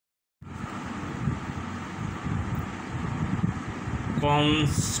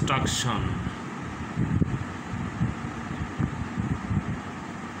construction.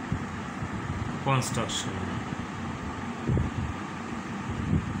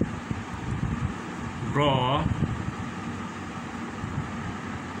 Draw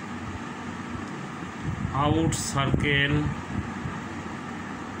out circle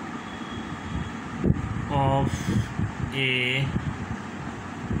of a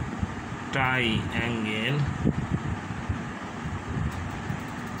triangle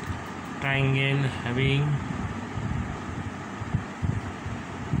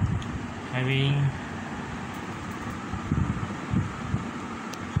having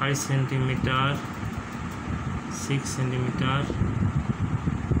 5 centimeter, 6 centimeter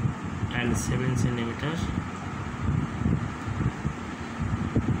and 7 centimeter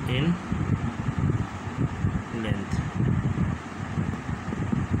in length.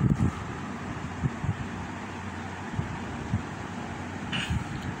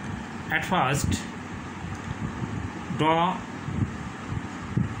 At first, draw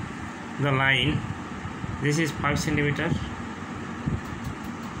the line. This is 5 centimeter.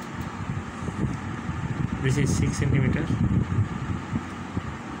 This is 6 centimeter.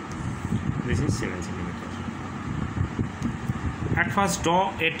 This is 7 centimeter. At first,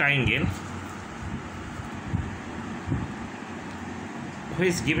 draw a triangle which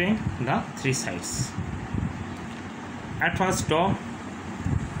is giving the 3 sides. At first, draw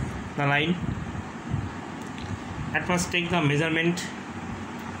the line. At first, take the measurement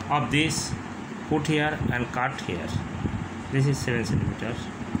of this, put here and cut here. This is 7 centimeter.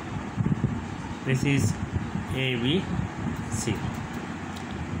 This is ABC.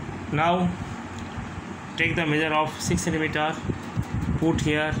 Now take the measure of 6 centimeter, put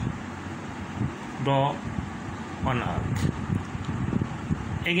here, draw one arc.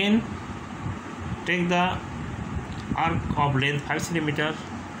 Again take the arc of length 5 centimeter,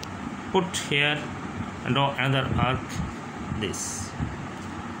 put here and draw another arc. This.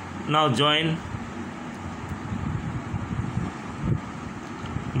 Now join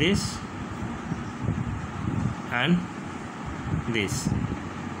this and this.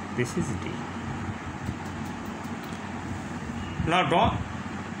 This is D. Now draw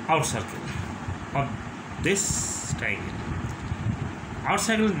out circle of this triangle. Out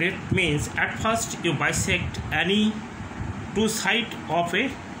circle, that means at first you bisect any two sides of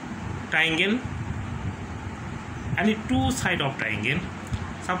a triangle,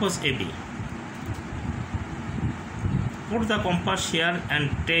 suppose AB. Put the compass here and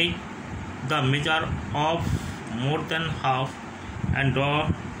take the measure of more than half and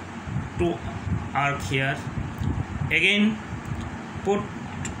draw 2 arc here. Again put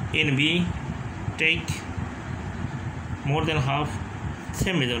in B, take more than half,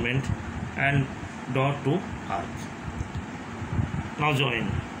 same measurement and draw 2 arc. Now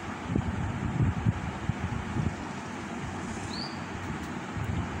join.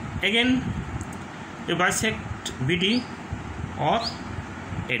 Again you bisect BD or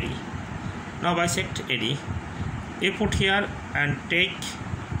AD. Now bisect AD. You put here and take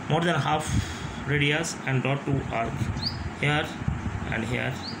more than half radius and draw 2 arc here and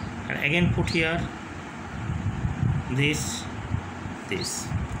here, and again put here this.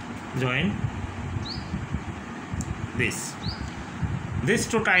 Join this. These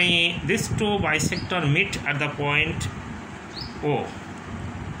two bisector meet at the point O.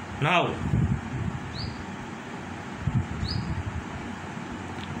 Now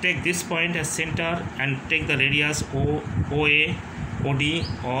take this point as center and take the radius OA, OD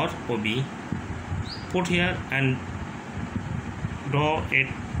or OB. Put here and draw a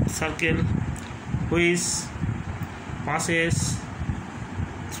circle which passes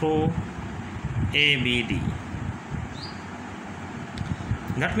through ABD.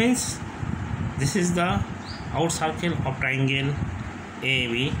 That means this is the out circle of triangle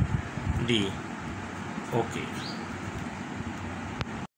ABD. Okay.